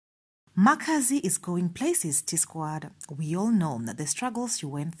Makhadzi is going places, T-Squad. We all know the struggles she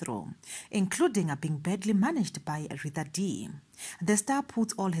went through, including being badly managed by Rita Dee. The star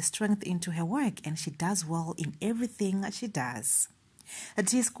puts all her strength into her work and she does well in everything she does.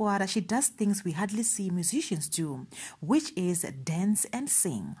 T-Squad, she does things we hardly see musicians do, which is dance and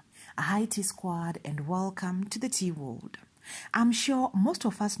sing. Hi T-Squad and welcome to the T-World. I'm sure most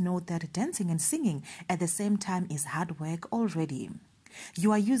of us know that dancing and singing at the same time is hard work already.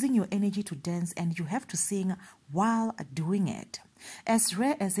 You are using your energy to dance and you have to sing while doing it. As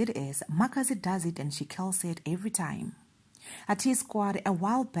rare as it is, Makhadzi does it and she kills it every time. At T-Squad a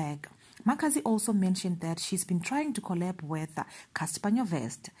while back, Makhadzi also mentioned that she's been trying to collab with Casper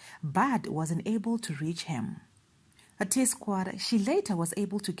Nyovest, but wasn't able to reach him. At T-Squad, she later was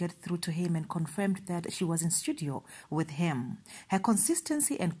able to get through to him and confirmed that she was in studio with him. Her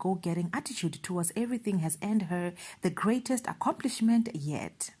consistency and go-getting attitude towards everything has earned her the greatest accomplishment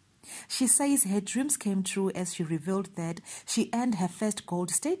yet. She says her dreams came true as she revealed that she earned her first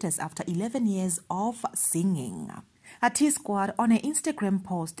gold status after 11 years of singing. At T-Squad, on her Instagram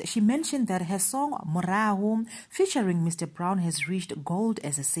post, she mentioned that her song Morahu featuring Mr. Brown has reached gold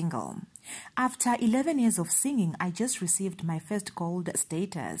as a single. After 11 years of singing, I just received my first gold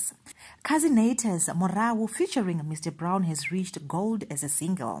status. Cousinators Morahu featuring Mr. Brown has reached gold as a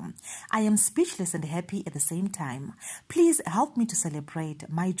single. I am speechless and happy at the same time. Please help me to celebrate.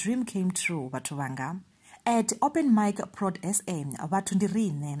 My dream came true, Batuvanga. At Open Mic Prod SA,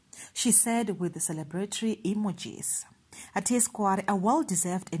 Vatundirine, she said with celebratory emojis. At T-Squad, a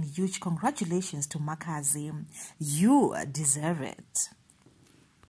well-deserved and huge congratulations to Makhadzi. You deserve it.